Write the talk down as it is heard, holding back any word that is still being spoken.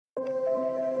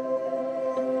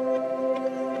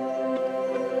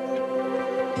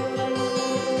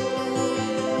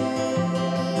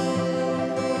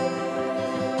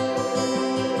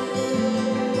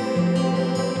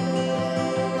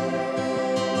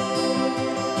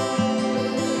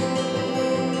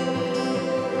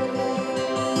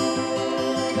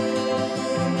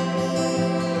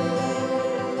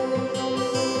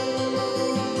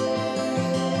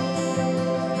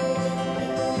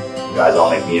guys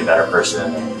all make me a better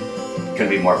person, and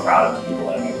couldn't be more proud of the people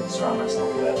that I'm able to surround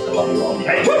myself with. I love you all.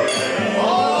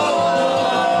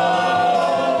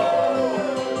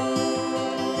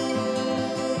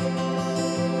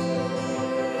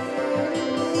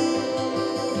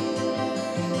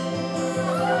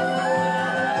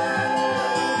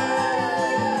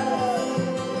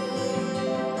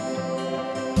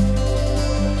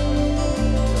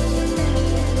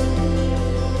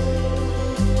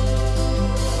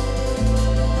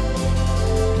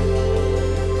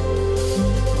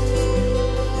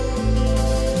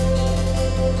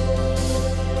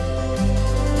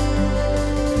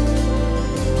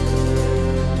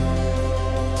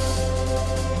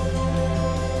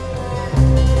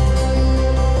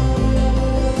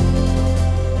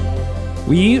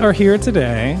 We are here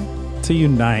today to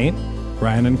unite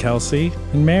Ryan and Kelsey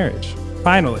in marriage.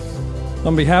 Finally,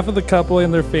 on behalf of the couple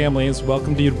and their families,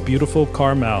 welcome to you, beautiful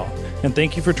Carmel, and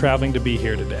thank you for traveling to be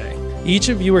here today. Each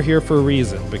of you are here for a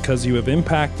reason, because you have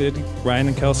impacted Ryan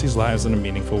and Kelsey's lives in a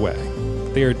meaningful way.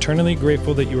 They are eternally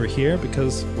grateful that you are here,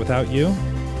 because without you,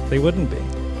 they wouldn't be.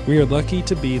 We are lucky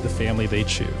to be the family they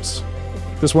choose.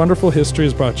 This wonderful history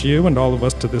has brought you and all of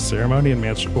us to this ceremony and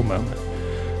magical moment,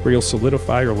 where you'll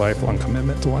solidify your lifelong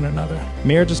commitment to one another.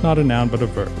 Marriage is not a noun, but a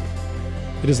verb.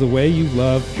 It is the way you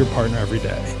love your partner every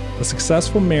day. A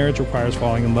successful marriage requires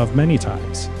falling in love many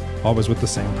times, always with the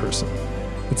same person.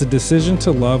 It's a decision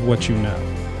to love what you know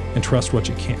and trust what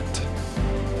you can't.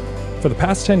 For the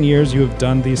past 10 years, you have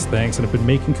done these things and have been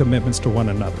making commitments to one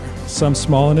another. Some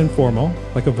small and informal,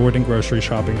 like avoiding grocery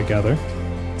shopping together.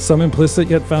 Some implicit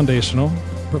yet foundational,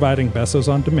 providing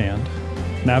besos on demand.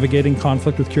 Navigating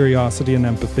conflict with curiosity and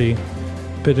empathy,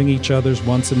 putting each other's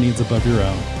wants and needs above your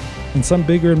own, and some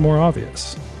bigger and more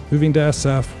obvious. Moving to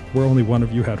SF, where only one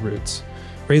of you had roots.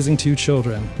 Raising 2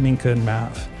 children, Minka and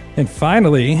Mav. And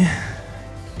finally,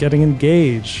 getting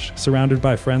engaged, surrounded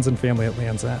by friends and family at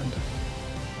Land's End.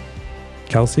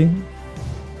 Kelsey,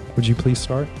 would you please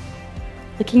start?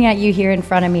 Looking at you here in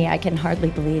front of me, I can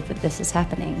hardly believe that this is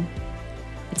happening.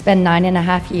 It's been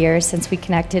 9.5 years since we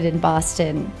connected in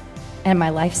Boston, and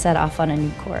my life set off on a new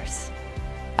course.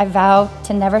 I vow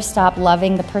to never stop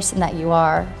loving the person that you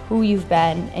are, who you've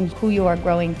been, and who you are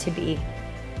growing to be.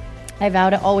 I vow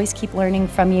to always keep learning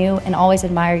from you and always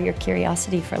admire your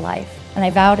curiosity for life. And I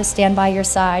vow to stand by your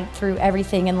side through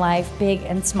everything in life, big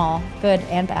and small, good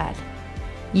and bad.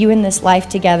 You and this life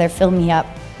together fill me up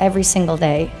every single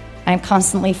day. I am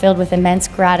constantly filled with immense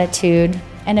gratitude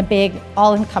and a big,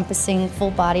 all-encompassing,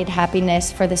 full-bodied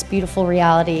happiness for this beautiful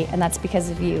reality, and that's because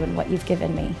of you and what you've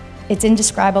given me. It's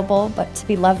indescribable, but to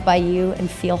be loved by you and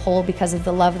feel whole because of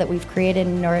the love that we've created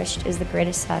and nourished is the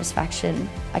greatest satisfaction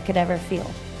I could ever feel.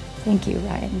 Thank you,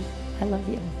 Ryan. I love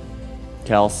you.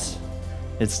 Kels,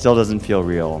 it still doesn't feel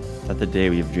real that the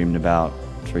day we've dreamed about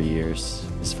for years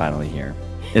is finally here.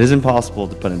 It is impossible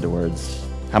to put into words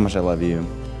how much I love you,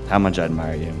 how much I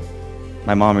admire you.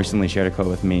 My mom recently shared a quote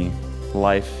with me: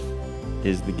 "Life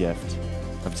is the gift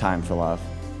of time for love."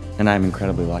 And I'm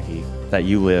incredibly lucky that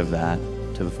you live that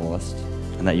to the fullest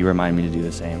and that you remind me to do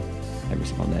the same every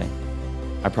single day.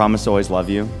 I promise to always love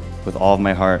you with all of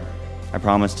my heart. I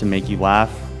promise to make you laugh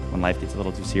when life gets a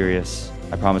little too serious.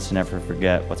 I promise to never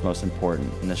forget what's most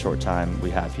important in the short time we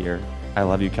have here. I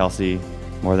love you, Kelsey,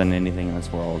 more than anything in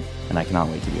this world, and I cannot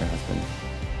wait to be your husband.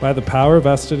 By the power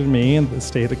vested in me in the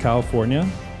state of California,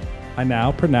 I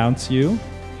now pronounce you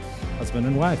husband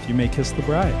and wife. You may kiss the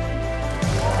bride.